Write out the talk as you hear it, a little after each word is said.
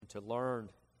to learn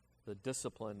the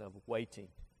discipline of waiting.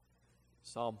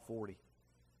 Psalm 40.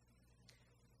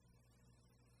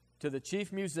 To the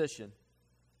chief musician,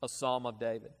 a psalm of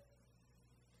David.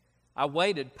 I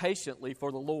waited patiently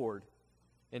for the Lord,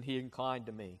 and he inclined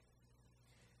to me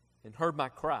and heard my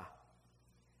cry.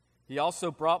 He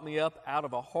also brought me up out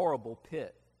of a horrible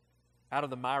pit, out of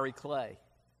the miry clay,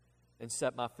 and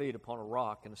set my feet upon a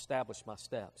rock and established my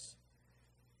steps.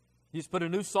 He's put a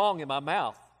new song in my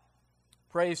mouth.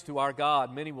 Praise to our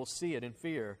God. Many will see it in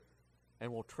fear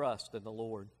and will trust in the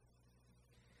Lord.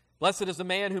 Blessed is the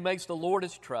man who makes the Lord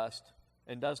his trust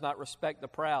and does not respect the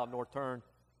proud, nor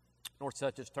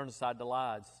such as turn aside to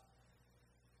lies.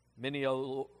 Many,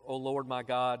 O Lord my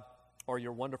God, are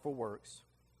your wonderful works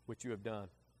which you have done.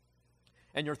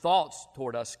 And your thoughts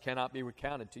toward us cannot be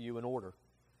recounted to you in order.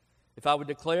 If I would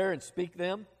declare and speak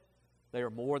them, they are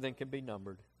more than can be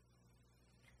numbered.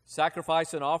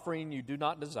 Sacrifice and offering you do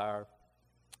not desire.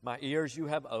 My ears you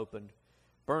have opened.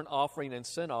 Burnt offering and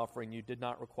sin offering you did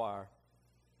not require.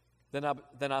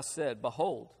 Then I said,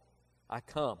 Behold, I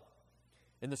come.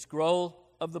 In the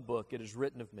scroll of the book it is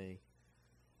written of me.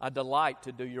 I delight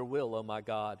to do your will, O my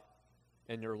God,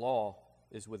 and your law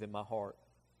is within my heart.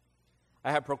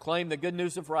 I have proclaimed the good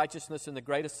news of righteousness in the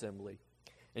great assembly.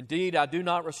 Indeed, I do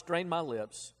not restrain my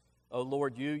lips. O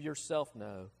Lord, you yourself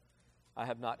know. I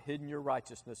have not hidden your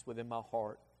righteousness within my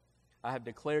heart. I have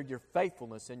declared your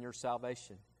faithfulness and your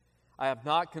salvation. I have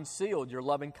not concealed your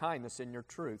loving kindness and your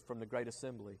truth from the great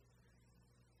assembly.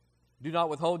 Do not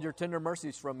withhold your tender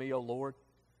mercies from me, O Lord.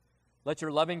 Let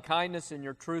your loving kindness and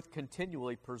your truth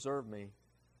continually preserve me.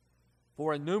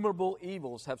 For innumerable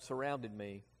evils have surrounded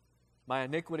me. My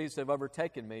iniquities have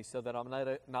overtaken me so that I'm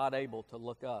not able to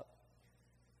look up.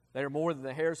 They are more than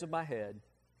the hairs of my head.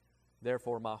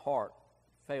 Therefore my heart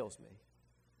fails me.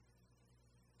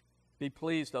 Be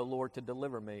pleased, O Lord, to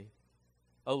deliver me.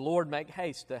 O Lord, make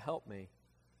haste to help me.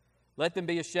 Let them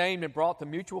be ashamed and brought to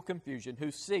mutual confusion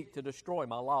who seek to destroy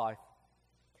my life.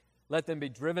 Let them be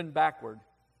driven backward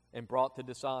and brought to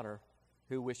dishonor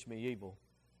who wish me evil.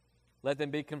 Let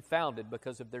them be confounded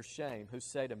because of their shame who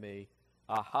say to me,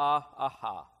 Aha,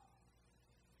 aha.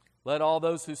 Let all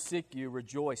those who seek you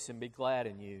rejoice and be glad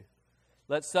in you.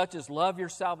 Let such as love your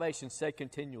salvation say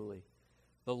continually,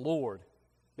 The Lord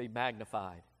be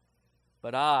magnified.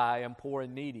 But I am poor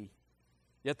and needy.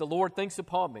 Yet the Lord thinks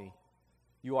upon me.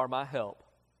 You are my help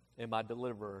and my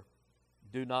deliverer.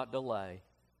 Do not delay,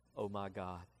 O my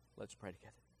God. Let's pray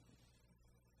together.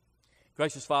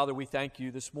 Gracious Father, we thank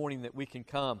you this morning that we can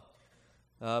come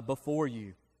before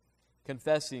you,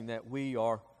 confessing that we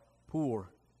are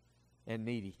poor and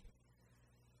needy.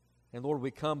 And Lord, we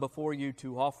come before you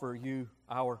to offer you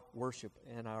our worship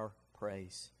and our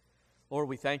praise. Lord,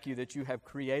 we thank you that you have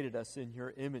created us in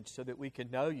your image so that we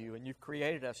can know you, and you've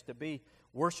created us to be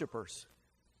worshipers.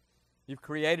 You've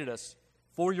created us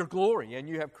for your glory, and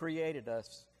you have created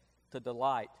us to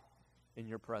delight in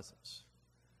your presence.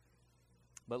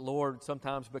 But Lord,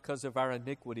 sometimes because of our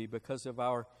iniquity, because of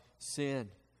our sin,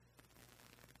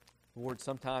 Lord,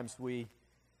 sometimes we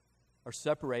are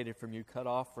separated from you, cut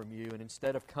off from you, and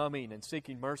instead of coming and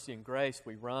seeking mercy and grace,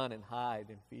 we run and hide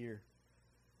in fear.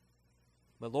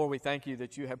 But Lord, we thank you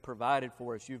that you have provided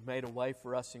for us. You've made a way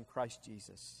for us in Christ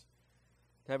Jesus.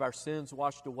 To have our sins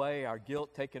washed away, our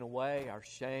guilt taken away, our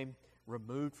shame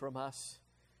removed from us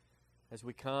as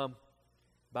we come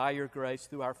by your grace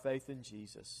through our faith in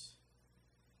Jesus.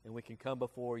 And we can come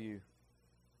before you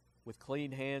with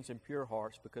clean hands and pure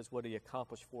hearts because what he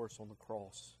accomplished for us on the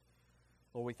cross.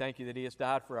 Lord, we thank you that he has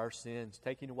died for our sins,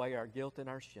 taking away our guilt and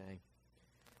our shame.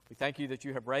 We thank you that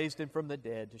you have raised him from the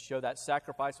dead to show that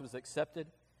sacrifice was accepted.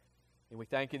 And we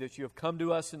thank you that you have come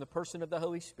to us in the person of the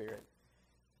Holy Spirit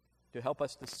to help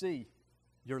us to see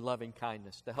your loving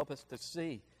kindness, to help us to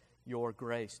see your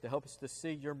grace, to help us to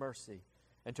see your mercy,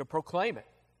 and to proclaim it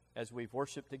as we've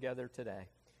worshiped together today.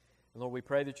 And Lord, we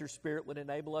pray that your Spirit would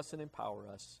enable us and empower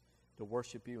us to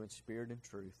worship you in spirit and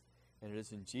truth. And it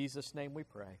is in Jesus' name we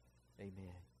pray.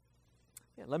 Amen.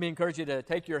 Yeah, let me encourage you to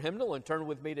take your hymnal and turn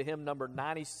with me to hymn number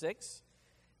 96.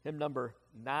 Hymn number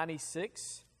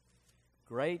 96.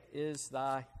 Great is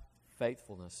thy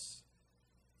faithfulness.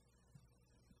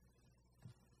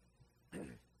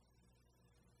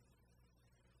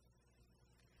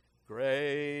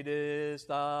 Great is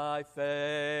thy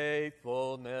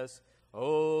faithfulness,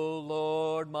 O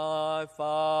Lord my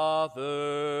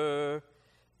Father.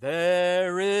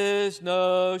 There is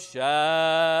no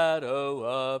shadow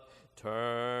of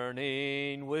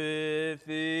turning with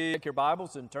thee. Take your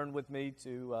Bibles and turn with me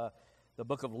to the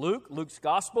book of Luke, Luke's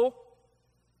Gospel,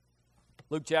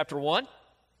 Luke chapter 1.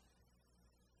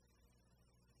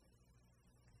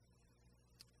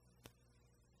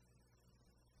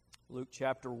 Luke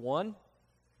chapter 1.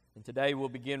 And today we'll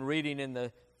begin reading in the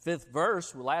 5th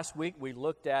verse. Last week we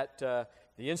looked at the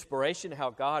inspiration, how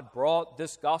God brought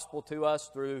this gospel to us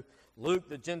through Luke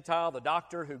the Gentile, the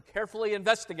doctor, who carefully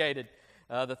investigated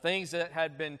the things that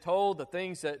had been told, the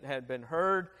things that had been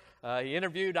heard. He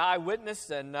interviewed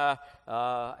eyewitness, and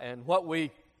what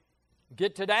we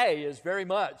get today is very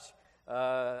much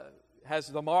has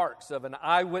the marks of an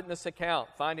eyewitness account,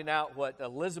 finding out what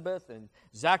Elizabeth and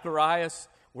Zacharias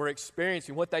were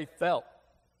experiencing, what they felt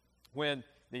when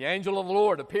the angel of the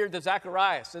Lord appeared to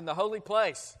Zacharias in the holy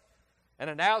place and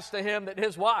announced to him that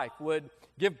his wife would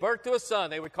give birth to a son.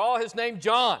 They would call his name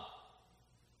John,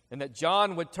 and that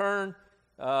John would turn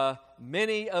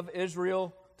many of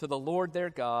Israel to the Lord their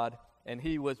God, and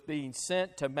he was being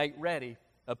sent to make ready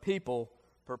a people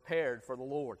prepared for the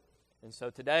Lord. And so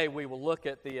today we will look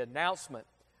at the announcement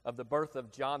of the birth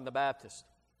of John the Baptist.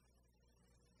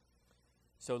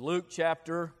 So Luke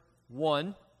chapter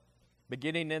 1,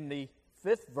 beginning in the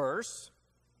 5th verse,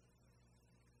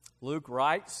 Luke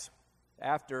writes,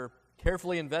 after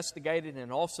carefully investigating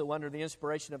and also under the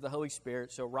inspiration of the Holy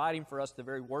Spirit, so writing for us the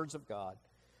very words of God.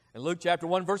 In Luke chapter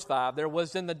 1, verse 5, there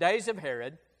was in the days of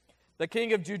Herod, the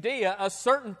king of Judea, a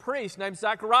certain priest named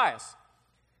Zacharias,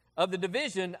 of the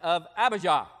division of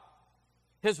Abijah.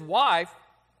 His wife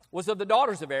was of the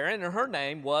daughters of Aaron, and her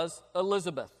name was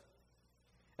Elizabeth.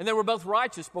 And they were both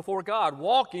righteous before God,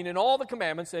 walking in all the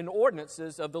commandments and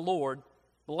ordinances of the Lord,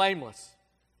 blameless.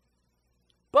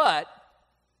 But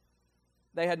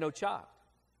they had no child,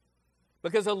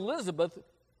 because Elizabeth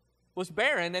was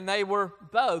barren, and they were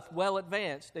both well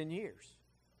advanced in years.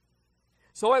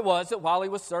 So it was that while he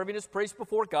was serving as priest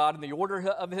before God in the order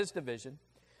of his division,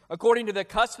 according to the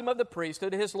custom of the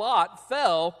priesthood, his lot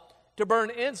fell to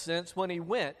burn incense when he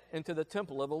went into the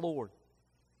temple of the Lord.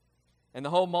 And the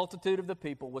whole multitude of the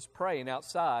people was praying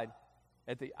outside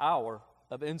at the hour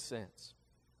of incense.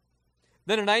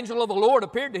 Then an angel of the Lord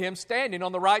appeared to him standing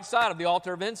on the right side of the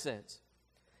altar of incense.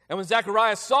 And when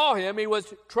Zacharias saw him, he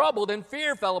was troubled, and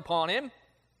fear fell upon him.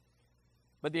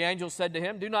 But the angel said to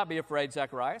him, "Do not be afraid,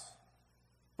 Zacharias,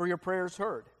 for your prayer is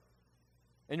heard.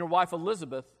 And your wife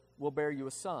Elizabeth will bear you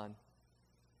a son,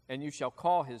 and you shall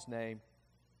call his name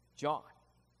John.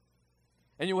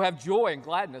 And you will have joy and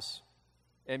gladness,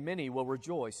 and many will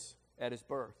rejoice at his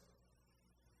birth.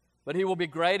 But he will be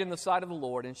great in the sight of the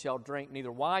Lord, and shall drink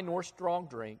neither wine nor strong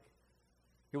drink.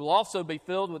 He will also be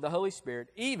filled with the Holy Spirit,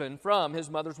 even from his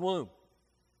mother's womb.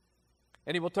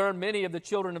 And he will turn many of the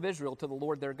children of Israel to the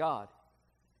Lord their God.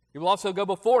 He will also go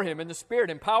before him in the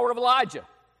spirit and power of Elijah,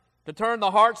 to turn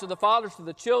the hearts of the fathers to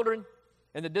the children,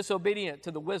 and the disobedient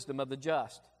to the wisdom of the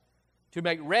just, to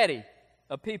make ready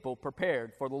a people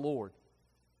prepared for the Lord."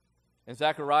 And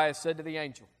Zacharias said to the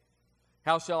angel,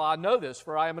 "How shall I know this?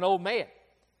 For I am an old man,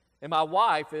 and my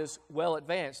wife is well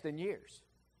advanced in years."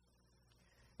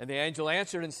 And the angel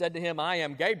answered and said to him, "I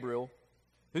am Gabriel,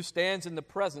 who stands in the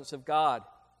presence of God,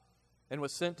 and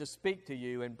was sent to speak to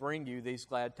you and bring you these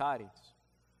glad tidings.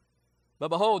 But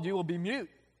behold, you will be mute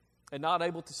and not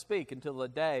able to speak until the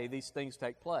day these things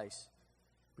take place,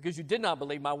 because you did not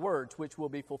believe my words, which will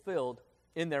be fulfilled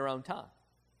in their own time."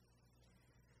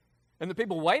 And the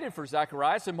people waited for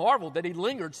Zacharias and marveled that he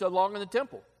lingered so long in the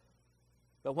temple.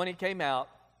 But when he came out,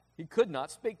 he could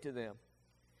not speak to them.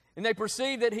 And they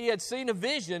perceived that he had seen a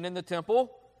vision in the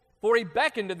temple, for he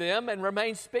beckoned to them and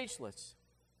remained speechless.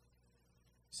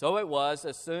 So it was,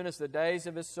 as soon as the days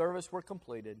of his service were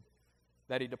completed,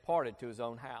 that he departed to his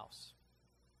own house.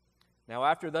 Now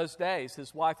after those days,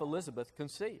 his wife Elizabeth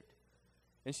conceived,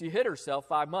 and she hid herself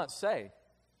 5 months, saying,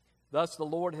 "Thus the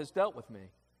Lord has dealt with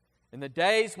me in the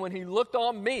days when he looked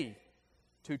on me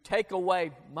to take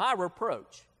away my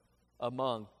reproach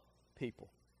among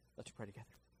people." Let's pray together.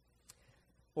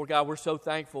 Lord God, we're so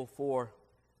thankful for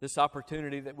this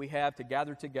opportunity that we have to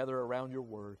gather together around your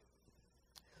word.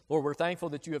 Lord, we're thankful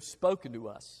that you have spoken to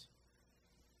us.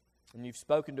 And you've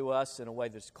spoken to us in a way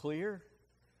that's clear,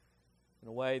 in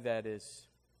a way that is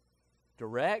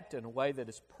direct, in a way that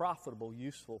is profitable,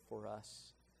 useful for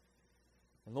us.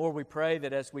 And Lord, we pray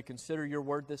that as we consider your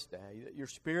word this day, that your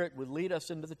Spirit would lead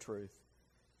us into the truth.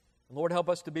 And Lord, help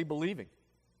us to be believing.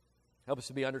 Help us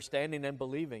to be understanding and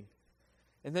believing.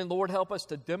 And then, Lord, help us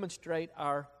to demonstrate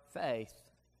our faith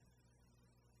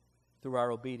through our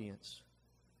obedience.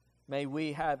 May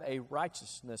we have a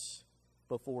righteousness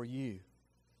before you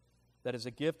that is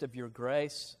a gift of your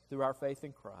grace through our faith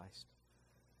in Christ.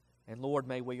 And Lord,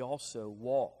 may we also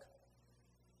walk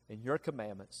in your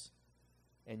commandments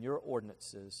and your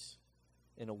ordinances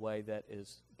in a way that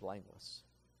is blameless.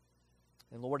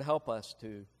 And Lord, help us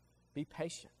to be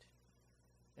patient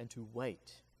and to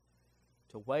wait,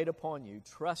 to wait upon you,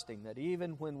 trusting that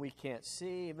even when we can't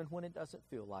see, even when it doesn't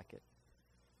feel like it,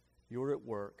 you're at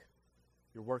work.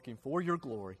 You're working for your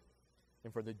glory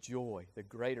and for the joy, the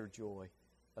greater joy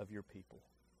of your people.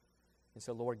 And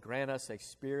so, Lord, grant us a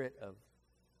spirit of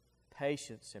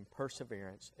patience and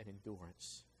perseverance and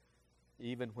endurance,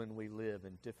 even when we live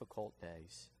in difficult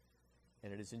days.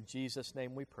 And it is in Jesus'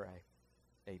 name we pray.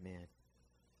 Amen.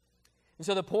 And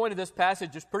so the point of this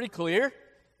passage is pretty clear.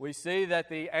 We see that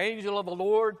the angel of the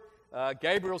Lord,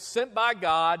 Gabriel, sent by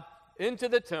God into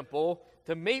the temple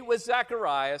to meet with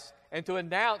Zacharias and to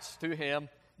announce to him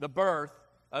the birth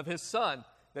of his son,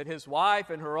 that his wife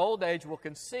in her old age will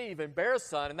conceive and bear a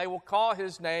son, and they will call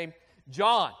his name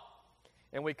John.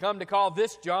 And we come to call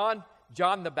this John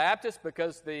the Baptist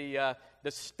because the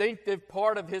distinctive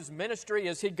part of his ministry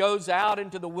as he goes out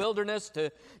into the wilderness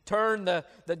to turn the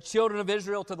children of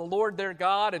Israel to the Lord their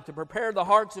God and to prepare the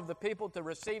hearts of the people to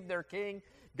receive their king,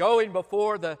 going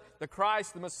before the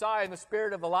Christ, the Messiah, and the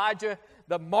spirit of Elijah.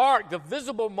 The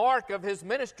visible mark of his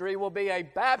ministry will be a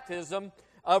baptism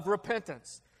of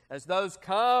repentance. As those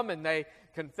come and they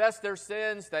confess their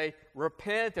sins, they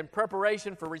repent in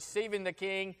preparation for receiving the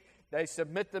king, they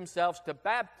submit themselves to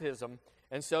baptism.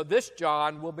 And so this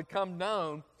John will become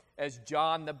known as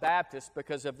John the Baptist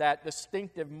because of that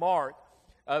distinctive mark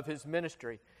of his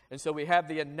ministry. And so we have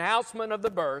the announcement of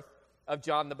the birth of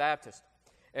John the Baptist.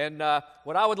 And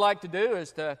what I would like to do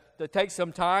is to take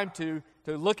some time to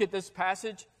look at this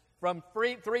passage from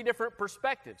three different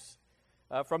perspectives.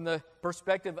 From the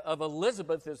perspective of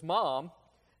Elizabeth, his mom,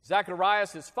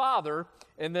 Zacharias, his father,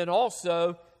 and then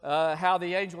also how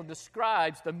the angel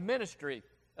describes the ministry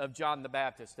of John the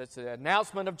Baptist. That's the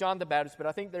announcement of John the Baptist, but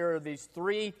I think there are these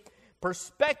three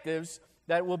perspectives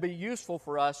that will be useful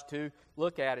for us to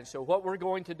look at. And so what we're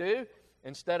going to do,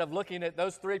 instead of looking at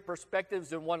those three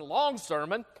perspectives in one long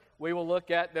sermon, we will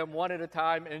look at them one at a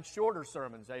time in shorter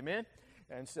sermons. Amen?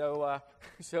 And so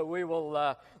we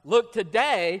will look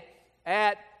today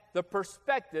at the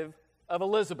perspective of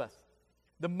Elizabeth,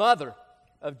 the mother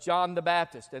of John the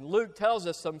Baptist. And Luke tells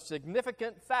us some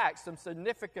significant facts, some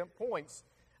significant points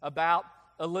about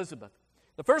Elizabeth.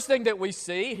 The first thing that we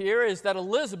see here is that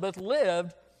Elizabeth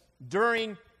lived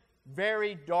during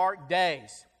very dark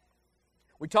days.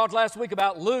 We talked last week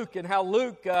about Luke and how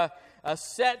Luke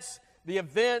sets the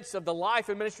events of the life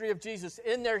and ministry of Jesus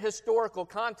in their historical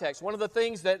context. One of the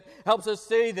things that helps us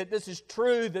see that this is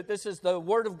true, that this is the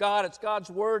Word of God, it's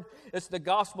God's Word, it's the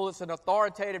gospel, it's an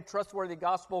authoritative, trustworthy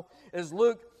gospel, is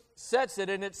Luke sets it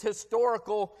in its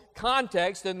historical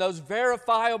context and those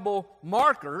verifiable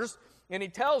markers. And he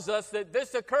tells us that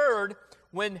this occurred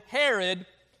when Herod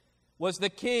was the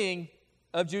king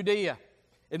of Judea.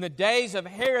 In the days of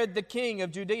Herod the king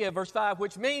of Judea, verse 5,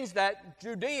 which means that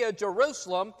Judea,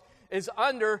 Jerusalem, is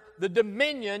under the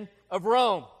dominion of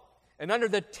Rome and under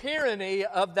the tyranny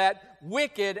of that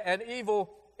wicked and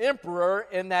evil emperor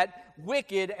in that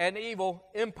wicked and evil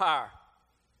empire.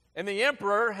 And the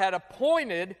emperor had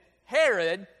appointed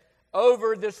Herod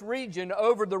over this region,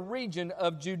 over the region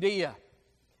of Judea.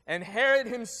 And Herod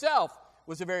himself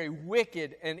was a very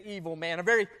wicked and evil man, a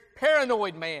very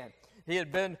paranoid man. He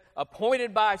had been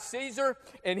appointed by Caesar,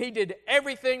 and he did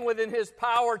everything within his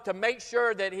power to make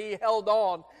sure that he held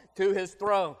on to his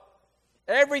throne.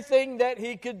 Everything that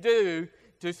he could do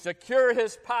to secure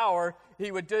his power,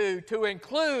 he would do, to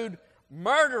include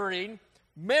murdering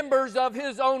members of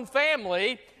his own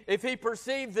family if he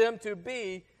perceived them to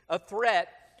be a threat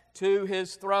to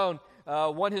his throne.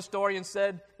 One historian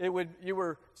said you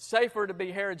were safer to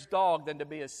be Herod's dog than to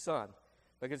be his son,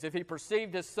 because if he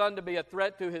perceived his son to be a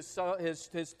threat to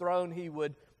his throne, he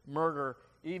would murder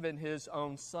even his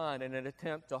own son in an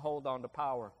attempt to hold on to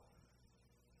power.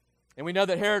 And we know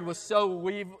that Herod was so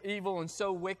evil and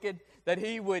so wicked that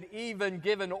he would even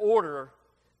give an order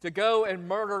to go and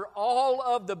murder all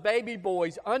of the baby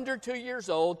boys under 2 years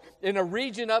old in a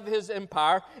region of his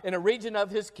empire, in a region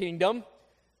of his kingdom,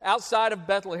 outside of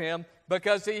Bethlehem,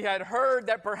 because he had heard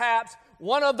that perhaps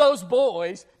one of those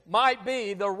boys might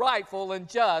be the rightful and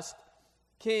just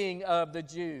king of the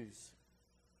Jews.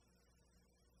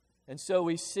 And so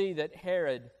we see that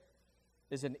Herod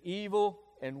is an evil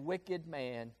and wicked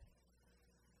man,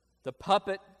 the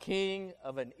puppet king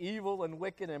of an evil and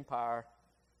wicked empire.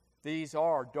 These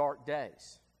are dark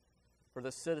days for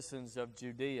the citizens of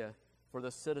Judea, for the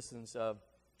citizens of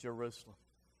Jerusalem.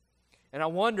 And I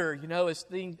wonder, as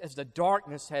the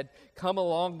darkness had come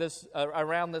along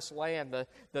around this land,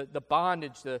 the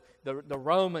bondage, the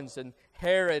Romans and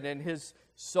Herod and his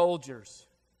soldiers,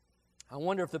 I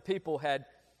wonder if the people had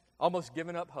almost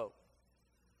given up hope.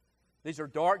 These are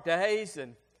dark days,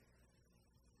 and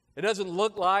it doesn't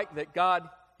look like that God,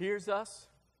 hears us,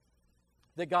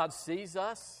 that God sees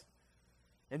us.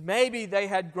 And maybe they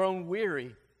had grown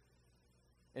weary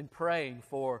in praying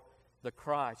for the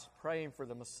Christ, praying for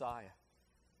the Messiah.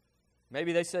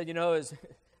 Maybe they said,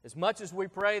 as much as we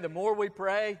pray, the more we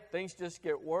pray, things just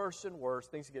get worse and worse.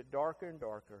 Things get darker and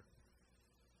darker.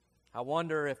 I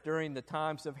wonder if during the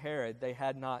times of Herod, they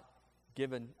had not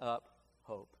given up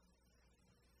hope.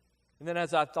 And then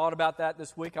as I thought about that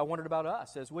this week, I wondered about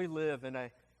us as we live in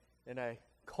a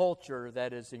culture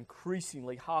that is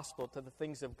increasingly hostile to the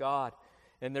things of God.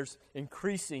 And there's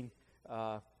increasing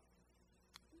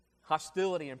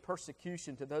hostility and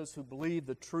persecution to those who believe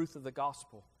the truth of the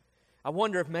gospel. I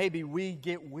wonder if maybe we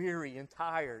get weary and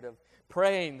tired of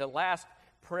praying the last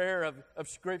prayer of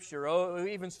Scripture. Oh,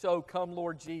 even so, come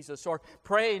Lord Jesus. Or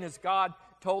praying as God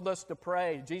told us to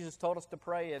pray. Jesus told us to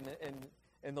pray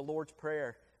in the Lord's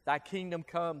Prayer. Thy kingdom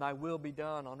come, thy will be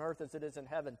done on earth as it is in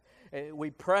heaven. And we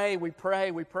pray,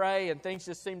 and things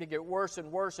just seem to get worse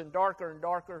and worse and darker and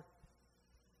darker.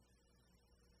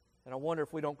 And I wonder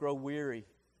if we don't grow weary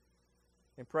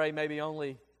and pray maybe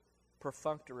only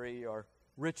perfunctory or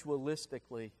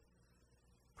ritualistically.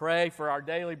 Pray for our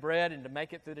daily bread and to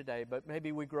make it through the day, but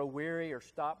maybe we grow weary or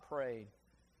stop praying.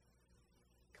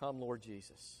 Come, Lord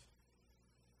Jesus.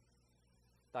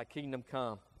 Thy kingdom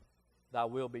come, thy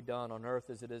will be done on earth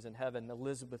as it is in heaven.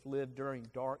 Elizabeth lived during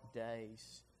dark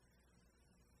days.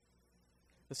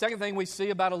 The second thing we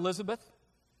see about Elizabeth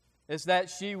is that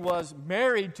she was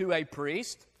married to a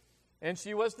priest, and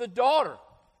she was the daughter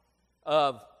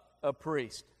of a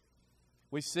priest.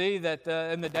 We see that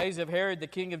in the days of Herod, the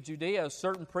king of Judea, a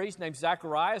certain priest named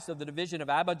Zacharias of the division of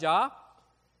Abijah,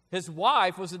 his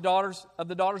wife was the daughters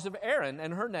of Aaron,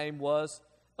 and her name was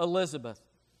Elizabeth.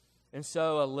 And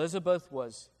so Elizabeth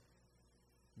was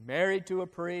married to a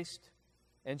priest,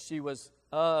 and she was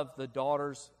of the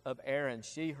daughters of Aaron.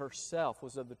 She herself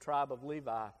was of the tribe of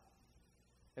Levi,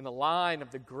 in the line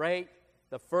of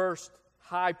the first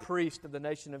high priest of the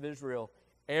nation of Israel,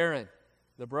 Aaron,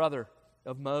 the brother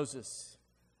of Moses,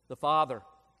 the father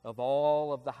of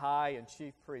all of the high and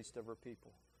chief priests of her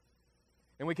people.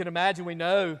 And we can imagine, we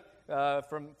know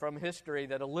from history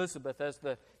that Elizabeth, as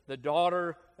the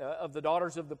daughter of the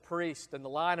daughters of the priest and the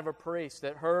line of a priest,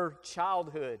 that her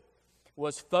childhood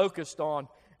was focused on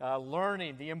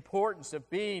learning the importance of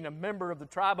being a member of the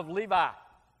tribe of Levi,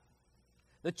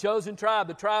 the chosen tribe,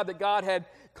 the tribe that God had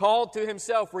called to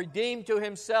Himself, redeemed to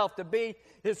Himself, to be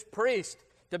His priest,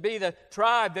 to be the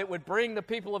tribe that would bring the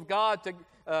people of God to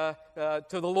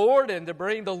the Lord, and to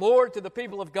bring the Lord to the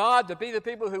people of God, to be the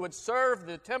people who would serve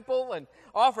the temple and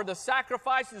offer the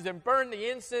sacrifices and burn the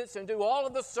incense and do all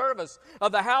of the service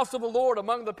of the house of the Lord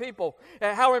among the people.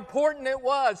 And how important it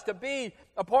was to be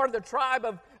a part of the tribe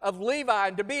of Levi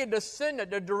and to be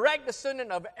a direct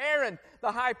descendant of Aaron,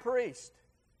 the high priest.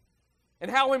 And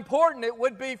how important it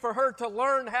would be for her to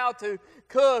learn how to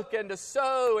cook and to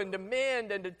sew and to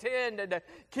mend and to tend and to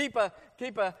keep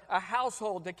a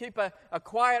household, to keep a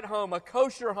quiet home, a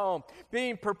kosher home,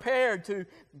 being prepared to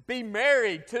be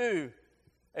married to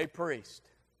a priest.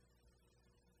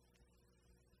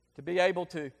 To be able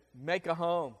to make a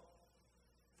home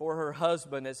for her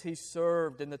husband as he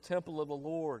served in the temple of the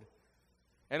Lord.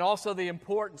 And also the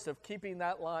importance of keeping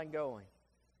that line going.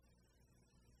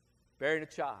 Bearing a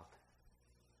child.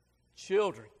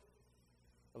 Children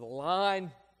of the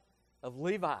line of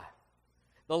Levi,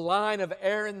 the line of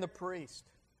Aaron the priest,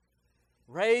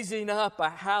 raising up a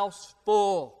house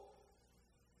full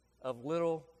of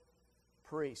little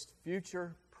priests,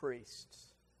 future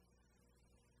priests,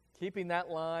 keeping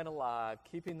that line alive,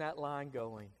 keeping that line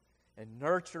going, and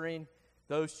nurturing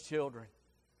those children,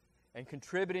 and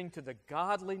contributing to the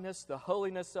godliness, the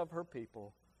holiness of her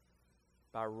people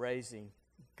by raising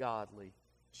godly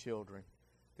children.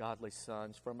 Godly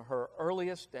sons from her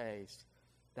earliest days.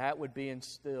 That would be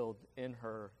instilled in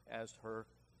her as her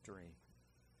dream.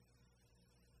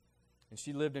 And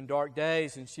she lived in dark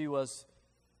days, and she was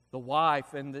the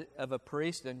wife of a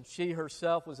priest, and she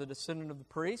herself was a descendant of the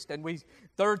priest. And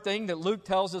third thing that Luke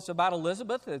tells us about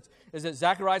Elizabeth is that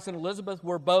Zacharias and Elizabeth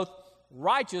were both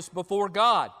righteous before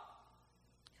God,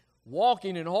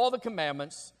 walking in all the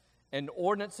commandments and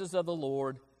ordinances of the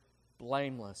Lord,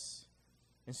 blameless.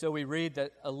 And so we read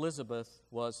that Elizabeth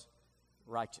was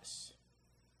righteous.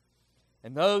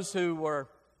 And those who were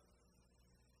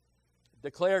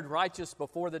declared righteous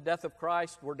before the death of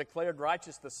Christ were declared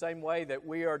righteous the same way that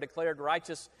we are declared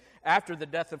righteous after the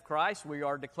death of Christ. We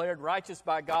are declared righteous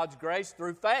by God's grace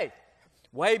through faith.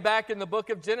 Way back in the book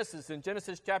of Genesis, in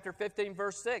Genesis chapter 15,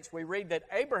 verse 6, we read that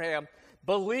Abraham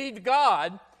believed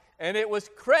God, and it was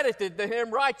credited to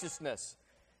him righteousness.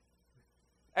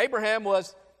 Abraham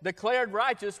was declared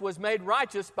righteous was made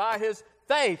righteous by his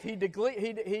faith. He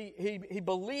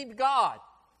believed God.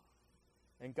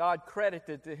 And God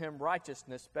credited to him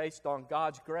righteousness based on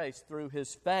God's grace through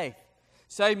his faith.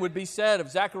 Same would be said of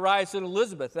Zacharias and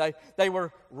Elizabeth. They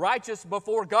were righteous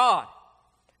before God.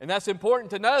 And that's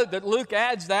important to note that Luke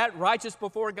adds that, righteous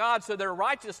before God, so their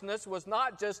righteousness was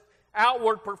not just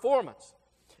outward performance.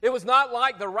 It was not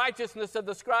like the righteousness of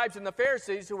the scribes and the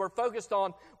Pharisees who were focused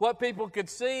on what people could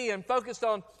see and focused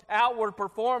on outward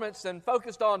performance and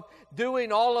focused on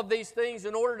doing all of these things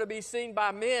in order to be seen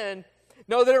by men.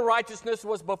 No, their righteousness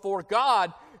was before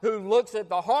God, who looks at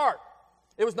the heart.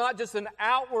 It was not just an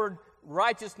outward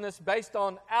righteousness based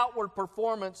on outward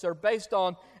performance or based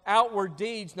on outward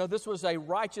deeds. No, this was a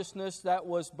righteousness that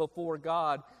was before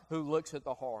God, who looks at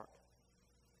the heart.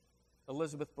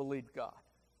 Elizabeth believed God.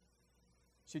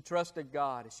 She trusted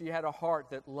God. She had a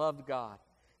heart that loved God,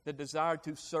 that desired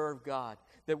to serve God,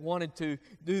 that wanted to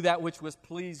do that which was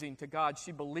pleasing to God.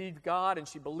 She believed God, and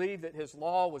she believed that His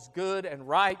law was good and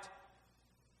right.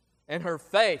 And her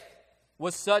faith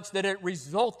was such that it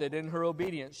resulted in her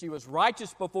obedience. She was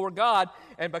righteous before God,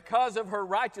 and because of her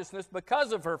righteousness,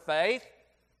 because of her faith,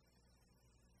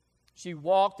 she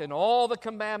walked in all the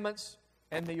commandments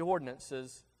and the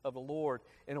ordinances of the Lord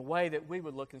in a way that we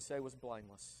would look and say was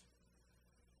blameless.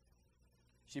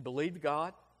 She believed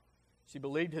God. She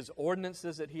believed His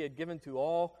ordinances that He had given to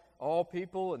all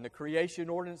people and the creation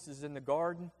ordinances in the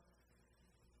garden.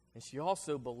 And she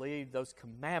also believed those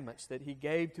commandments that He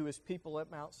gave to His people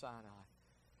at Mount Sinai.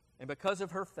 And because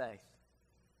of her faith,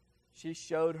 she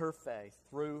showed her faith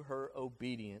through her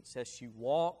obedience as she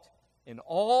walked in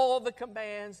all the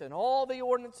commands and all the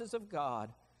ordinances of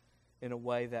God in a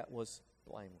way that was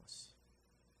blameless.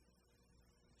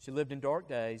 She lived in dark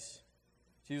days.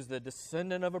 She was the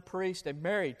descendant of a priest and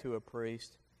married to a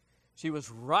priest. She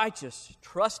was righteous,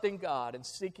 trusting God and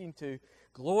seeking to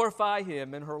glorify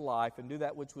Him in her life and do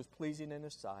that which was pleasing in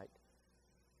His sight.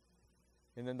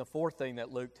 And then the fourth thing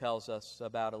that Luke tells us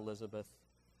about Elizabeth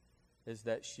is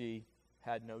that she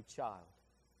had no child.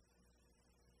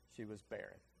 She was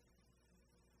barren.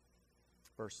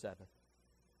 Verse 7.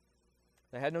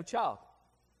 They had no child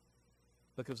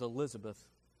because Elizabeth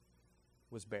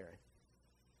was barren.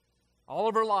 All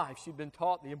of her life, she'd been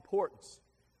taught the importance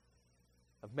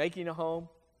of making a home,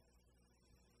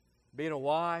 being a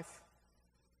wife,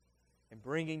 and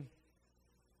bringing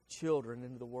children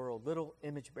into the world, little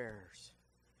image bearers,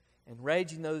 and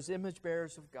raising those image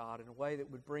bearers of God in a way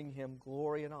that would bring Him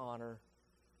glory and honor.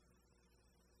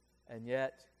 And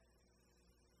yet,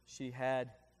 she had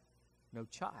no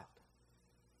child.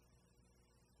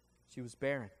 She was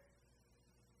barren.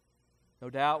 No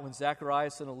doubt when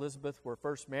Zacharias and Elizabeth were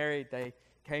first married, they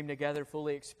came together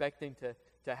fully expecting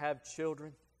to have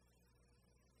children.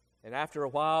 And after a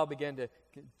while began to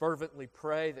fervently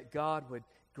pray that God would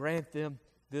grant them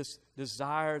this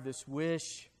desire, this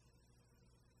wish.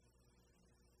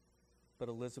 But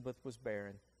Elizabeth was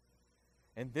barren.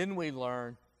 And then we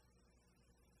learn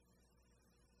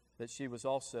that she was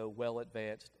also well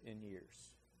advanced in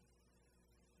years.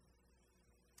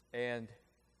 And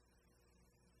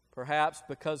perhaps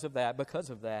because of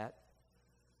that,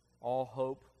 all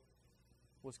hope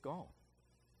was gone.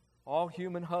 All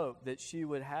human hope that she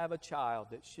would have a child,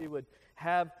 that she would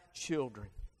have children,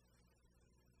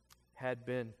 had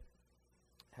been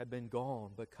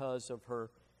gone because of her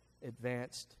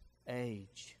advanced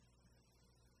age.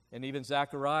 And even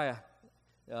Zechariah,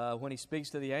 when he speaks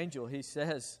to the angel, he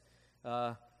says,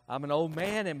 I'm an old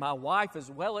man and my wife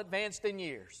is well advanced in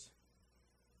years.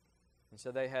 And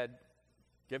so they had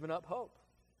given up hope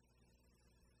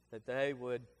that they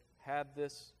would have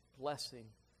this blessing,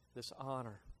 this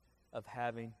honor of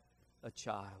having a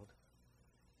child.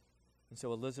 And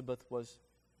so Elizabeth was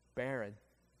barren,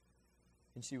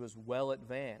 and she was well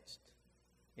advanced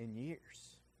in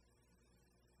years,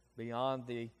 beyond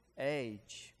the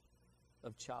age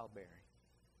of childbearing.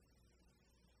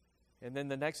 And then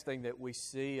the next thing that we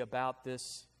see about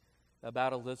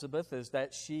Elizabeth is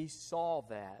that she saw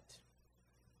that.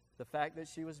 The fact that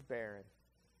she was barren,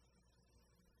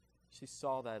 she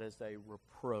saw that as a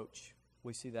reproach.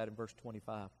 We see that in verse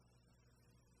 25.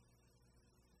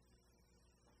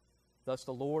 Thus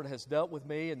the Lord has dealt with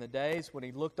me in the days when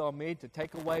He looked on me to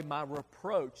take away my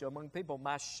reproach among people,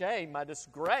 my shame, my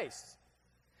disgrace.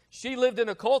 She lived in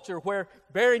a culture where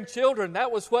bearing children,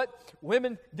 that was what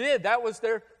women did. That was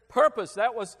their purpose.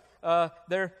 That was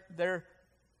their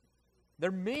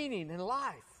meaning in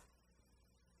life.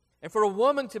 And for a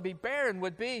woman to be barren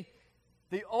would be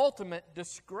the ultimate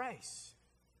disgrace.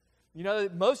 You know,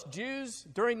 most Jews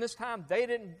during this time, they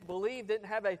didn't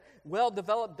have a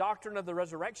well-developed doctrine of the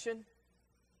resurrection.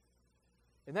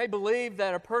 And they believed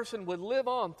that a person would live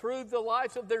on through the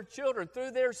lives of their children,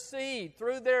 through their seed,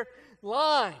 through their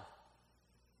line.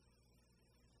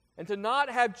 And to not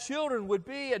have children would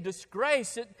be a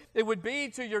disgrace. It would be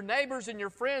to your neighbors and your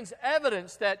friends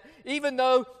evidence that even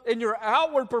though in your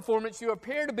outward performance you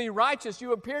appear to be righteous,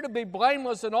 you appear to be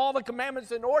blameless in all the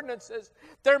commandments and ordinances,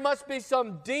 there must be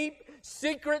some deep,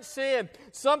 secret sin,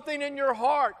 something in your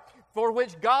heart for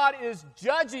which God is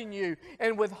judging you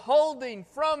and withholding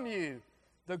from you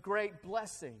the great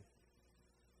blessing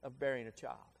of bearing a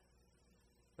child,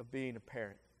 of being a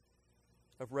parent,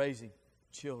 of raising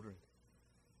children.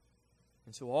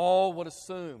 And so all would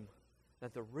assume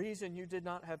that the reason you did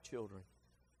not have children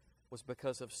was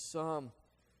because of some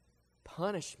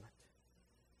punishment,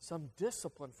 some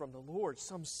discipline from the Lord,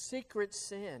 some secret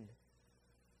sin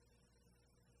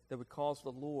that would cause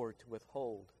the Lord to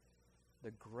withhold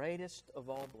the greatest of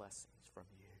all blessings from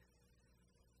you.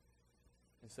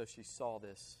 And so she saw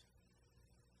this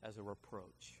as a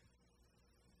reproach,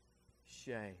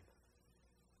 shame,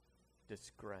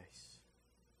 disgrace.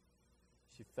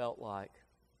 She felt like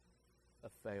a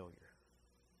failure.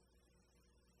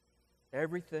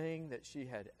 Everything that she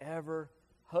had ever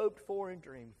hoped for and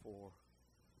dreamed for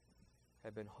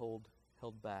had been held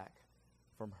back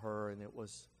from her, and it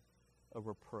was a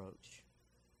reproach,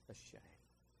 a shame.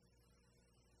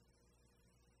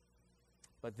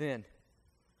 But then,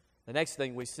 the next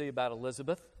thing we see about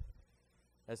Elizabeth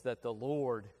is that the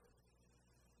Lord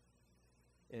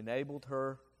enabled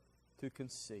her to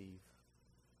conceive.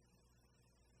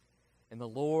 And the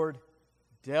Lord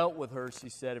dealt with her, she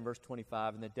said in verse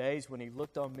 25, in the days when He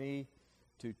looked on me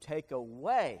to take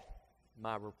away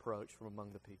my reproach from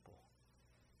among the people.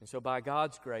 And so by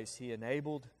God's grace, He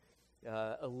enabled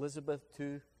Elizabeth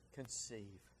to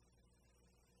conceive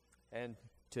and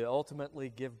to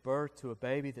ultimately give birth to a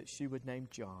baby that she would name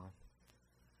John.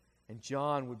 And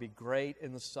John would be great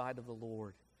in the sight of the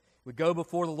Lord. Would go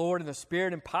before the Lord in the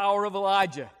spirit and power of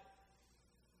Elijah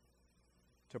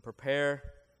to prepare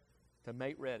to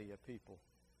make ready a people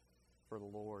for the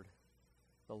Lord.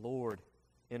 The Lord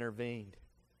intervened,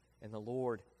 and the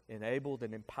Lord enabled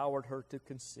and empowered her to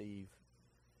conceive,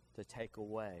 to take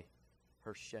away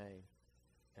her shame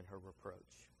and her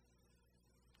reproach.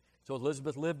 So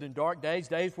Elizabeth lived in dark days,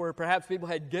 days where perhaps people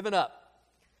had given up,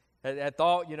 had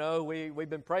thought, we've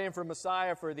been praying for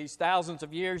Messiah for these thousands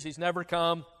of years, He's never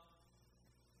come.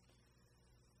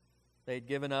 They'd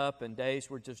given up, and days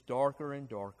were just darker and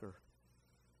darker.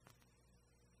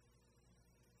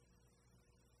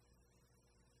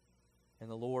 And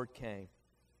the Lord came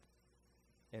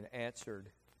and answered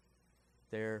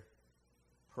their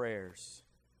prayers,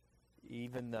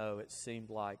 even though it seemed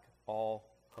like all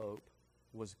hope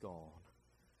was gone.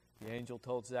 The angel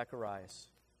told Zacharias,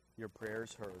 your prayer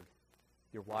is heard.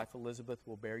 Your wife Elizabeth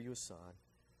will bear you a son,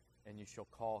 and you shall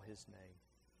call his name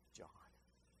John.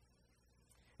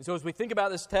 And so as we think about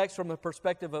this text from the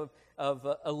perspective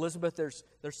of Elizabeth, there's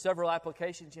several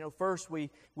applications. First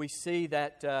we see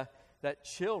that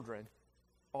children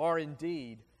are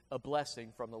indeed a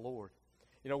blessing from the Lord.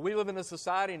 We live in a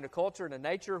society and a culture and a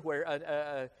nature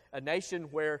where a nation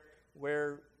where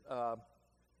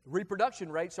reproduction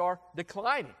rates are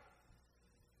declining.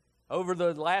 Over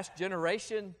the last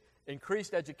generation,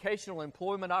 increased educational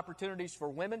employment opportunities for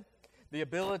women, the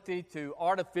ability to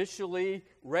artificially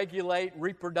regulate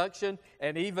reproduction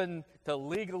and even to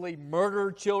legally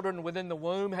murder children within the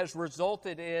womb has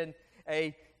resulted in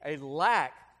a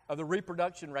lack of the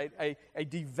reproduction rate, a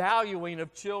devaluing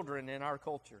of children in our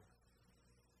culture.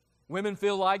 Women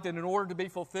feel like that in order to be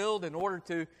fulfilled, in order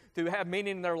to have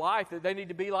meaning in their life, that they need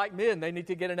to be like men. They need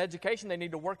to get an education. They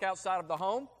need to work outside of the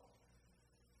home.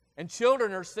 And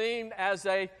children are seen as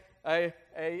an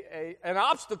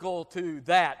obstacle to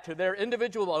that, to their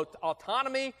individual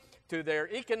autonomy, to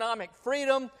their economic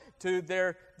freedom, to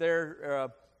their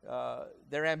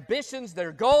ambitions,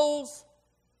 their goals.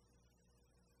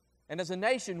 And as a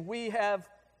nation, we have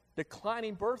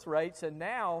declining birth rates, and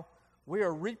now we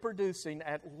are reproducing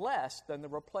at less than the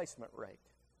replacement rate.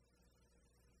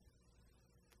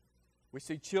 We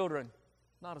see children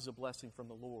not as a blessing from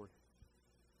the Lord,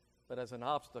 but as an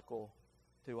obstacle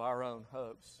to our own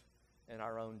hopes and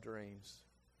our own dreams.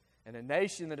 And a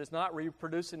nation that is not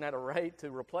reproducing at a rate to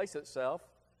replace itself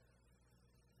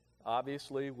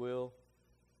obviously will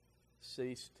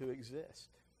cease to exist.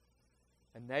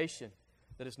 A nation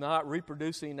that is not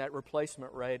reproducing at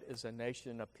replacement rate is a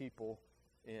nation of people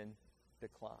in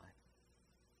decline.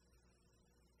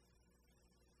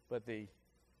 But the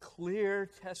clear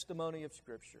testimony of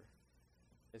Scripture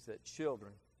is that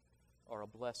children are a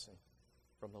blessing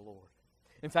from the Lord.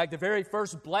 In fact, the very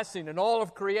first blessing in all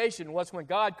of creation was when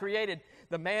God created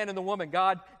the man and the woman.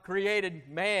 God created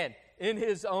man in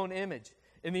His own image.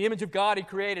 In the image of God, He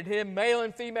created him. Male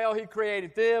and female, He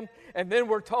created them. And then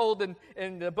we're told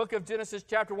in the book of Genesis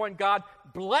chapter 1, God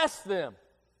blessed them.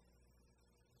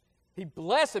 He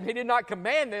blessed them. He did not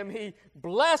command them. He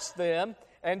blessed them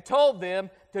and told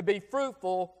them to be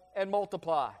fruitful and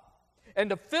multiply, and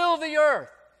to fill the earth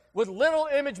with little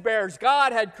image bearers.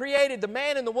 God had created the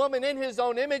man and the woman in His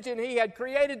own image, and He had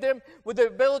created them with the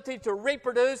ability to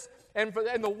reproduce and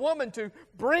the woman to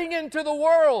bring into the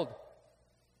world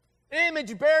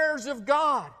image bearers of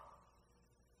God.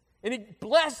 And He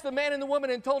blessed the man and the woman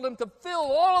and told them to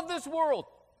fill all of this world,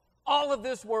 all of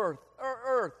this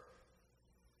earth,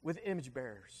 with image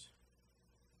bearers.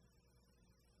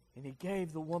 And He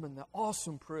gave the woman the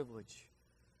awesome privilege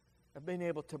of being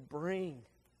able to bring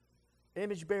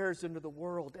image bearers into the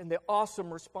world, and the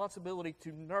awesome responsibility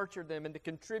to nurture them and to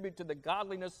contribute to the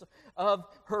godliness of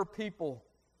her people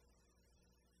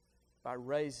by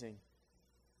raising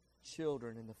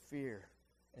children in the fear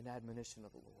and admonition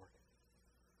of the Lord.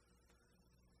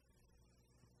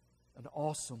 An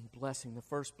awesome blessing. The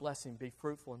first blessing, be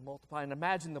fruitful and multiply. And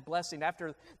imagine the blessing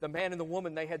after the man and the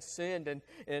woman, they had sinned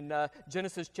in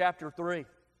Genesis chapter 3.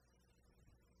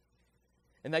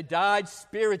 And they died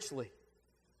spiritually.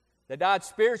 They died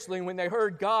spiritually when they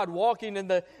heard God walking in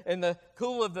the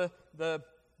cool of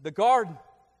the garden.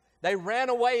 They ran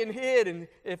away and hid, and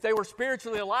if they were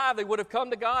spiritually alive, they would have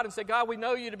come to God and said, God, we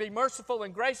know You to be merciful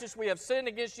and gracious. We have sinned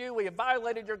against You. We have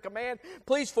violated Your command.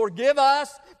 Please forgive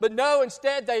us. But no,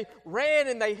 instead they ran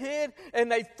and they hid,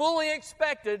 and they fully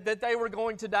expected that they were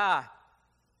going to die.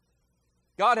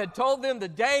 God had told them, the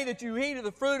day that you eat of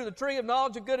the fruit of the tree of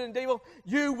knowledge of good and evil,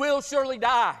 you will surely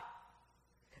die.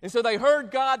 And so they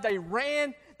heard God, they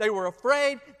ran, they were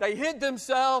afraid, they hid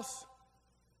themselves.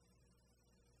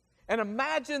 And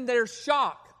imagine their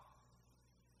shock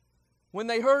when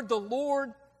they heard the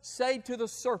Lord say to the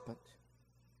serpent,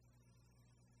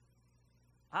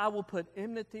 I will put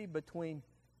enmity between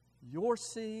your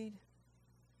seed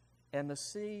and the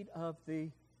seed of the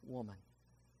woman.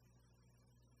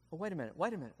 Well, wait a minute.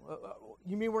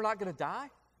 You mean we're not going to die?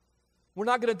 We're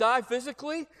not going to die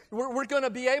physically? We're going to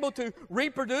be able to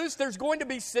reproduce? There's going to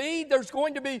be seed?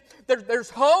 There's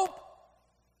hope?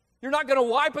 You're not going to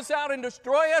wipe us out and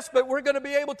destroy us, but we're going to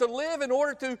be able to live in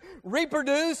order to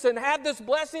reproduce and have this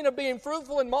blessing of being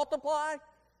fruitful and multiply?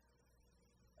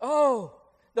 Oh,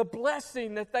 the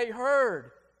blessing that they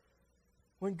heard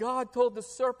when God told the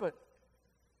serpent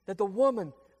that the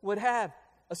woman would have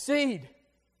a seed,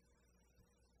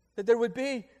 that there would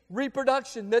be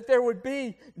reproduction, that there would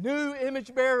be new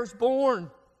image bearers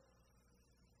born.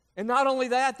 And not only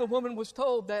that, the woman was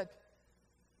told that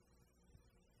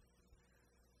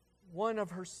one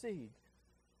of her seed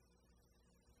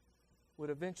would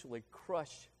eventually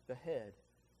crush the head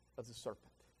of the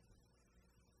serpent.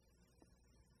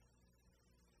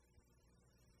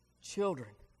 Children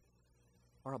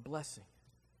are a blessing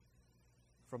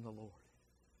from the Lord.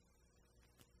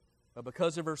 But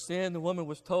because of her sin, the woman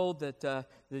was told that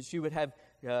she would have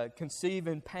conceive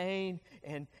in pain,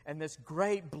 and this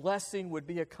great blessing would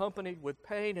be accompanied with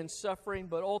pain and suffering,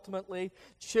 but ultimately,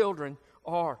 children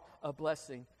are a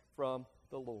blessing from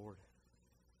the Lord.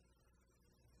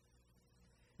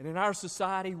 And in our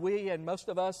society, we and most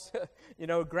of us,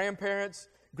 grandparents,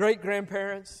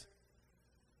 great-grandparents,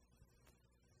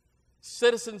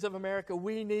 citizens of America,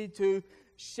 we need to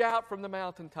shout from the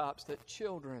mountaintops that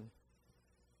children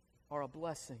are a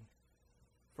blessing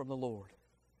from the Lord.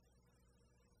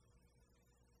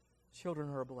 Children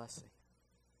are a blessing.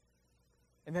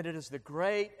 And that it is the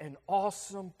great and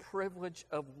awesome privilege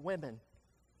of women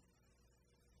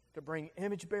to bring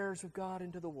image bearers of God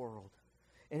into the world.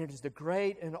 And it is the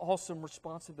great and awesome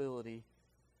responsibility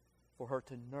for her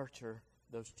to nurture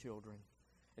those children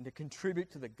and to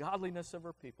contribute to the godliness of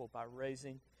her people by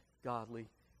raising godly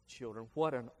children.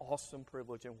 What an awesome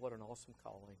privilege and what an awesome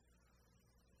calling.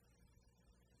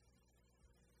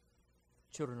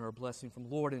 Children are a blessing from the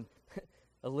Lord, and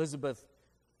Elizabeth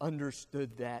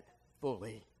understood that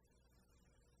fully.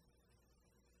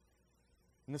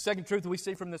 And the second truth that we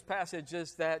see from this passage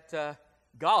is that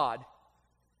God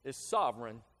is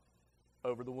sovereign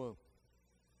over the womb.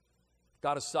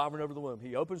 God is sovereign over the womb.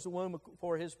 He opens the womb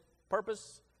for His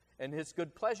purpose and His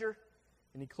good pleasure,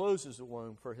 and He closes the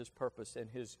womb for His purpose and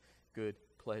His good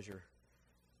pleasure.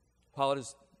 While it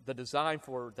is the design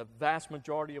for the vast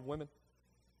majority of women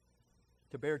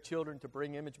to bear children, to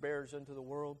bring image bearers into the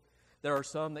world, there are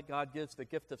some that God gives the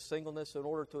gift of singleness in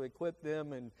order to equip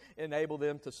them and enable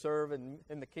them to serve in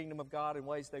the kingdom of God in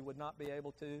ways they would not be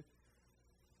able to.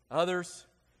 Others,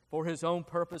 For His own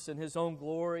purpose and His own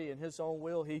glory and His own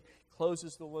will, He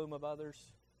closes the womb of others.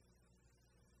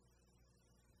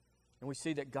 And we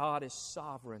see that God is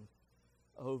sovereign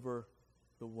over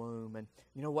the womb. And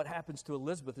you know what happens to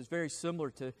Elizabeth is very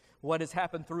similar to what has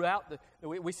happened throughout.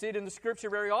 We see it in the Scripture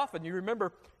very often. You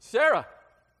remember Sarah,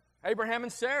 Abraham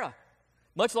and Sarah.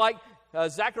 Much like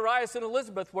Zacharias and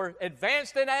Elizabeth were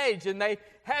advanced in age and they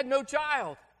had no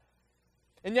child.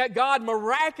 And yet God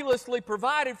miraculously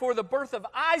provided for the birth of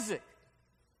Isaac,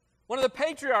 one of the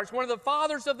patriarchs, one of the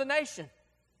fathers of the nation.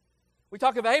 We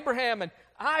talk of Abraham and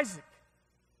Isaac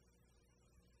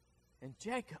and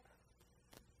Jacob.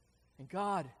 And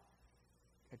God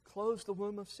had closed the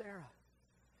womb of Sarah.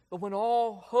 But when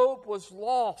all hope was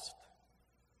lost,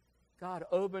 God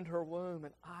opened her womb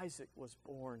and Isaac was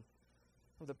born,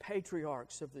 of the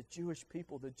patriarchs of the Jewish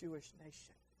people, the Jewish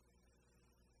nation.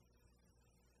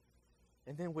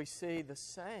 And then we see the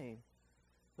same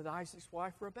with Isaac's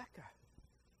wife Rebekah.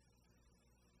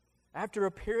 After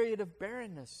a period of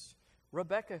barrenness,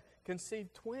 Rebekah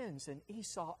conceived twins, and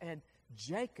Esau and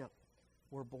Jacob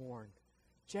were born.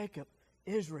 Jacob,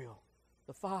 Israel,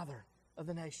 the father of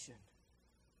the nation.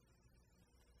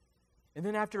 And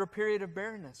then after a period of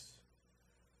barrenness,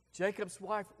 Jacob's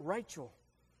wife Rachel,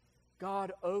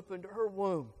 God opened her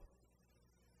womb,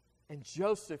 and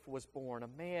Joseph was born, a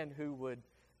man who would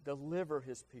deliver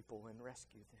his people and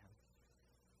rescue them.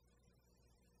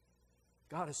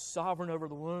 God is sovereign over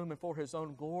the womb, and for His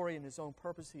own glory and His own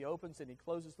purpose, He opens and He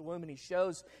closes the womb, and He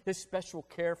shows His special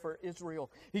care for Israel.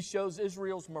 He shows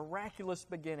Israel's miraculous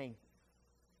beginning,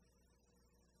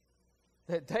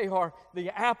 that they are the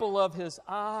apple of His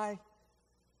eye,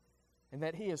 and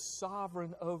that He is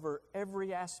sovereign over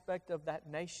every aspect of that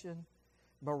nation,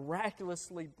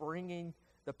 miraculously bringing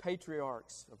the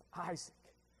patriarchs of Isaac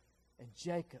and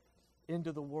Jacob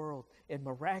into the world, and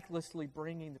miraculously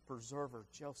bringing the preserver,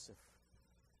 Joseph,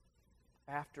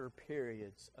 after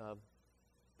periods of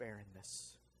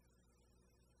barrenness.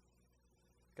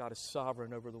 God is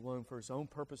sovereign over the womb for His own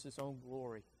purpose, His own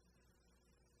glory.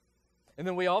 And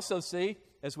then we also see,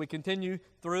 as we continue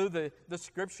through the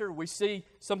Scripture, we see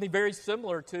something very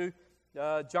similar to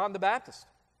John the Baptist.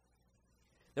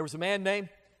 There was a man named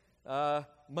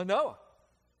Manoah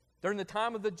during the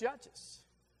time of the Judges,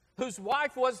 whose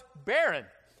wife was barren.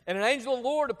 And an angel of the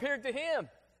Lord appeared to him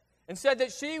and said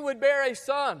that she would bear a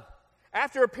son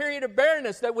after a period of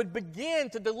barrenness that would begin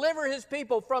to deliver His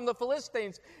people from the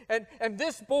Philistines. And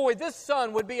this boy, this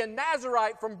son, would be a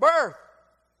Nazirite from birth.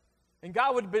 And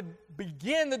God would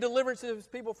begin the deliverance of His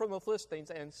people from the Philistines,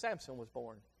 and Samson was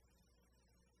born.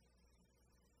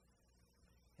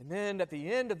 And then at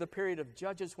the end of the period of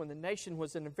Judges, when the nation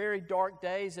was in very dark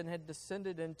days and had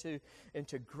descended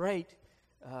into great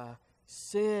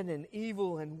sin and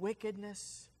evil and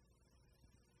wickedness,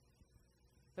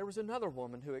 there was another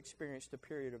woman who experienced a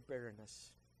period of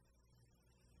barrenness,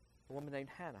 a woman named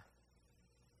Hannah.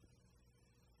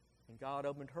 And God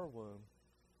opened her womb,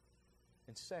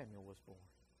 and Samuel was born.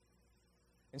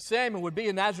 And Samuel would be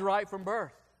a Nazirite from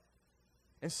birth.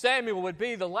 And Samuel would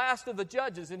be the last of the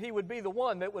judges, and he would be the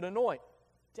one that would anoint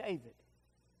David,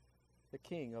 the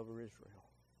king over Israel.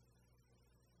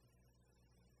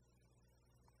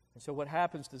 And so what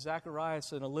happens to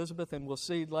Zacharias and Elizabeth, and we'll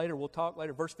see later, we'll talk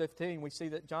later, verse 15, we see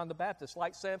that John the Baptist,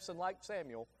 like Samson, like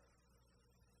Samuel,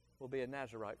 will be a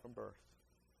Nazirite from birth.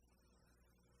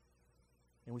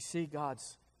 And we see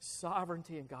God's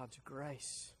sovereignty and God's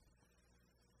grace,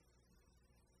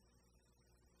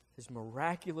 His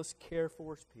miraculous care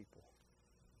for His people,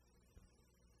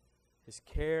 His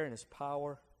care and His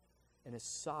power and His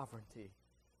sovereignty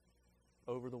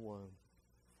over the womb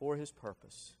for His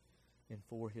purpose and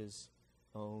for His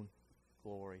own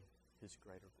glory, His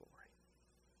greater glory.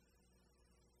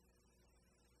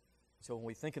 So when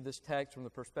we think of this text from the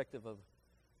perspective of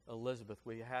Elizabeth,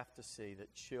 we have to see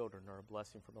that children are a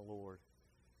blessing from the Lord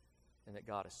and that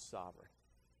God is sovereign.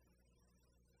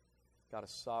 God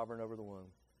is sovereign over the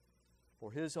womb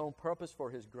for His own purpose, for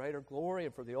His greater glory,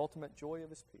 and for the ultimate joy of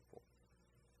His people.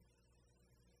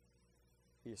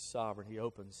 He is sovereign. He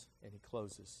opens and He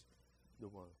closes the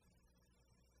womb.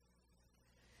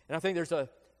 And I think there's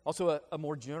also a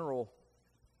more general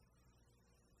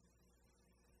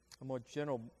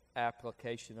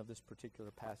application of this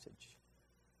particular passage.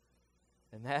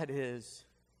 And that is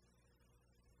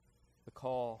the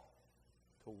call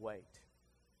to wait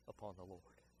upon the Lord.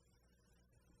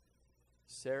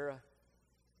 Sarah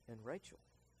and Rachel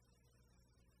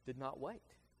did not wait.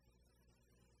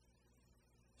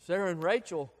 Sarah and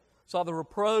Rachel saw the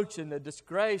reproach and the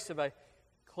disgrace of a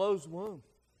closed womb.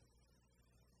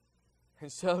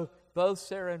 And so both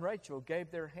Sarah and Rachel gave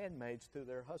their handmaids to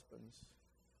their husbands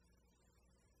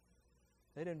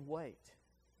They didn't wait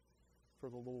for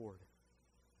the Lord.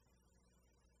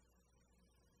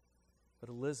 But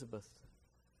Elizabeth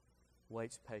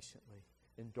waits patiently.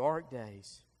 In dark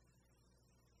days,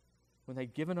 when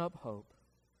they'd given up hope,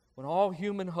 when all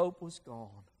human hope was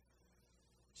gone,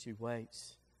 she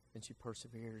waits and she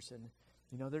perseveres. And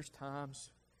you know, there's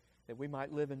times that we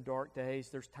might live in dark days.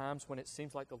 There's times when it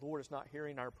seems like the Lord is not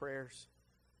hearing our prayers.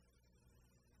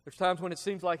 There's times when it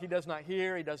seems like He does not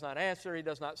hear, He does not answer, He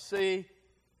does not see.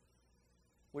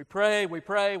 We pray,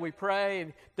 and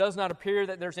it does not appear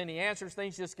that there's any answers.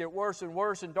 Things just get worse and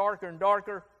worse and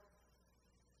darker.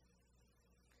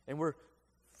 And we're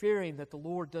fearing that the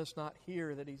Lord does not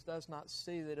hear, that He does not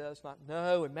see, that He does not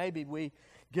know, and maybe we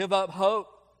give up hope.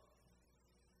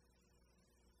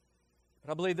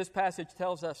 But I believe this passage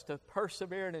tells us to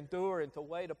persevere and endure and to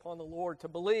wait upon the Lord, to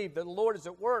believe that the Lord is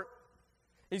at work.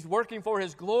 He's working for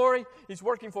His glory. He's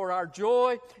working for our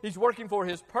joy. He's working for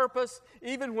His purpose.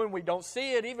 Even when we don't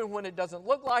see it, even when it doesn't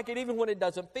look like it, even when it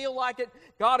doesn't feel like it,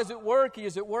 God is at work. He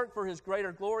is at work for His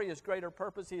greater glory, His greater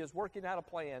purpose. He is working out a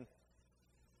plan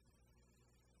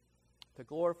to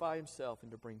glorify Himself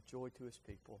and to bring joy to His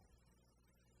people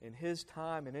in His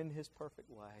time and in His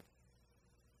perfect way.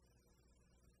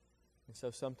 And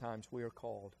so sometimes we are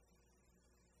called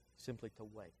simply to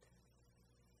wait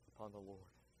upon the Lord,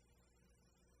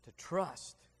 to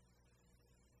trust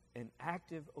in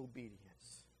active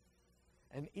obedience.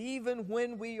 And even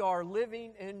when we are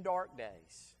living in dark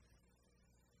days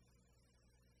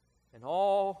and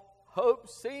all hope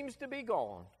seems to be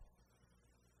gone,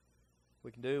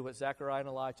 we can do what Zachariah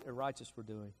and righteous were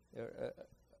doing.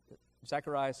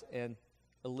 Zacharias and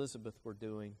Elizabeth were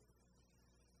doing.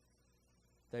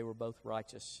 They were both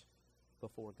righteous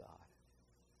before God.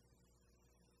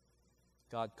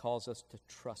 God calls us to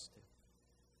trust Him,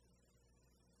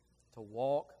 to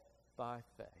walk by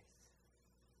faith.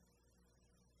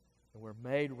 And we're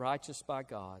made righteous by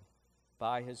God,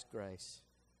 by His grace,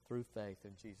 through faith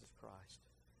in Jesus Christ.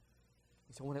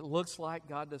 And so when it looks like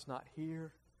God does not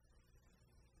hear,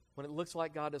 when it looks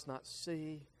like God does not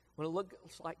see, when it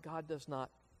looks like God does not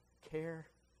care,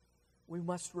 we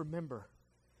must remember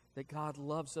that God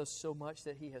loves us so much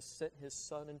that He has sent His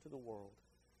Son into the world.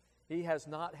 He has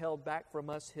not held back from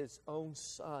us His own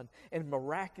Son. In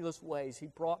miraculous ways, He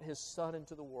brought His Son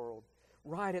into the world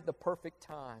right at the perfect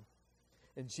time.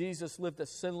 And Jesus lived a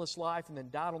sinless life and then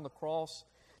died on the cross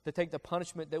to take the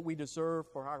punishment that we deserve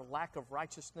for our lack of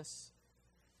righteousness.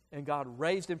 And God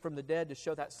raised Him from the dead to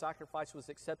show that sacrifice was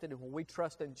accepted. And when we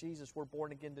trust in Jesus, we're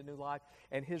born again to new life.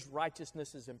 And His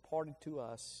righteousness is imparted to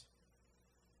us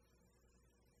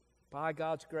by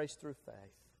God's grace through faith.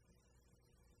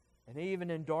 And even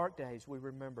in dark days, we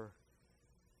remember,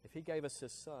 if He gave us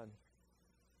His Son,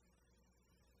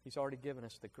 He's already given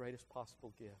us the greatest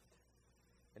possible gift.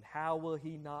 And how will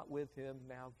He not with Him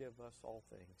now give us all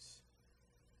things?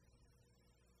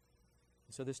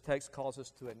 And so this text calls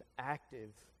us to an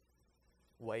active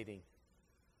waiting,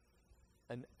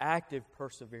 an active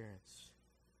perseverance,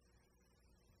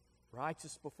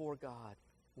 righteous before God,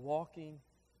 walking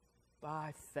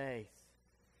by faith,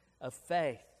 a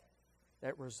faith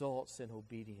that results in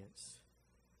obedience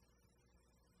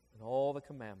and all the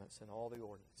commandments and all the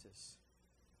ordinances,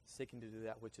 seeking to do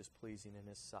that which is pleasing in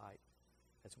His sight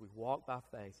as we walk by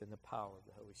faith in the power of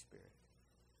the Holy Spirit.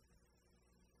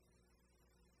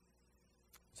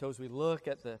 So as we look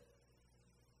at the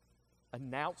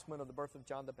announcement of the birth of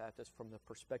John the Baptist from the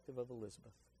perspective of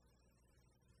Elizabeth,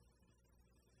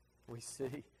 we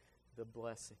see the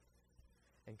blessing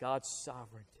and God's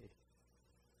sovereignty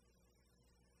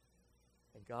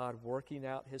and God working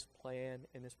out His plan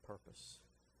and His purpose,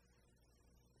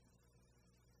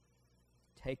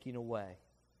 taking away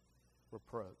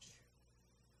reproach,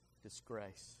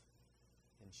 disgrace,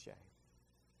 and shame.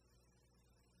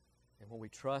 And when we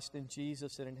trust in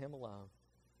Jesus and in Him alone,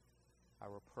 our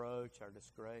reproach, our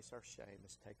disgrace, our shame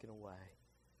is taken away,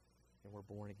 and we're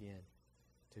born again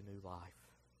to new life.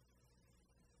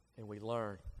 And we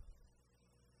learn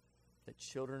that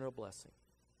children are a blessing.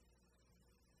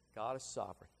 God is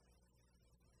sovereign,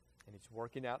 and He's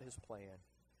working out His plan,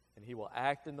 and He will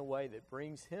act in the way that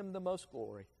brings Him the most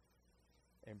glory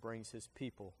and brings His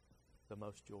people the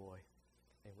most joy.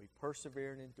 And we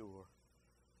persevere and endure,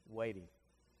 waiting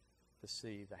to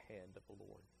see the hand of the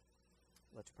Lord.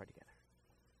 Let's pray together.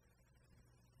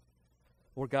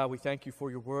 Lord God, we thank You for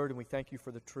Your word, and we thank You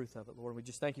for the truth of it, Lord. We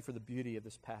just thank You for the beauty of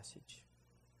this passage.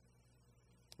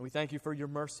 And we thank You for Your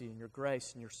mercy and Your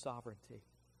grace and Your sovereignty.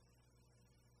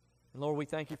 And Lord, we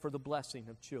thank You for the blessing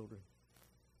of children.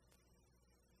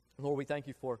 And Lord, we thank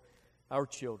You for our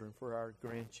children, for our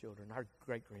grandchildren, our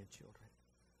great-grandchildren.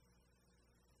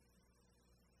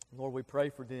 Lord, we pray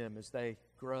for them as they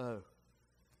grow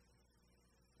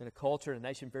in a culture and a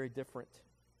nation very different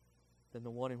than the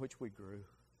one in which we grew.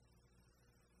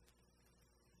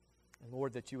 And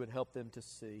Lord, that you would help them to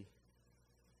see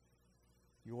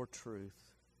your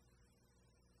truth.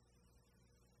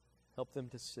 Help them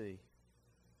to see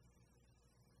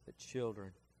that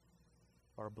children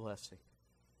are a blessing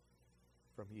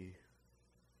from you.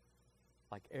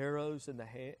 Like arrows in the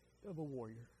hand of a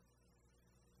warrior.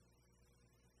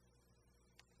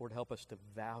 Lord, help us to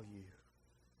value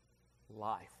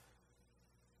life.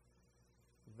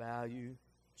 Value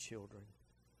children.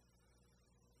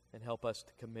 And help us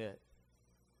to commit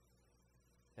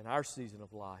in our season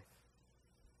of life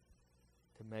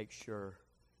to make sure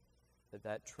that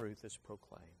that truth is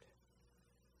proclaimed.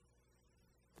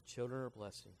 The children are a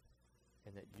blessing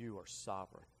and that you are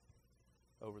sovereign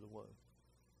over the womb.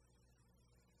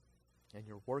 And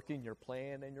you're working your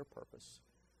plan and your purpose.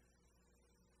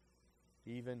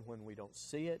 Even when we don't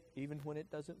see it, even when it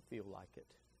doesn't feel like it,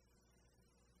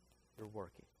 you're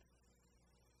working.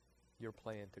 Your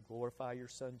plan to glorify your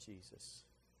Son Jesus,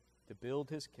 to build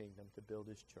His kingdom, to build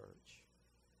His church.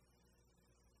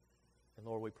 And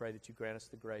Lord, we pray that you grant us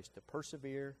the grace to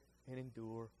persevere and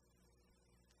endure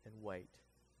and wait.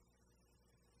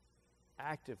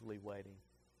 Actively waiting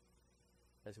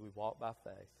as we walk by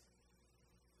faith,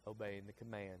 obeying the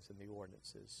commands and the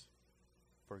ordinances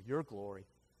for your glory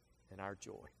and our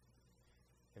joy.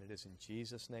 And it is in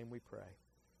Jesus' name we pray.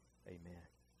 Amen.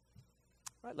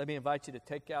 All right, let me invite you to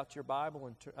take out your Bible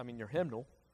and your hymnal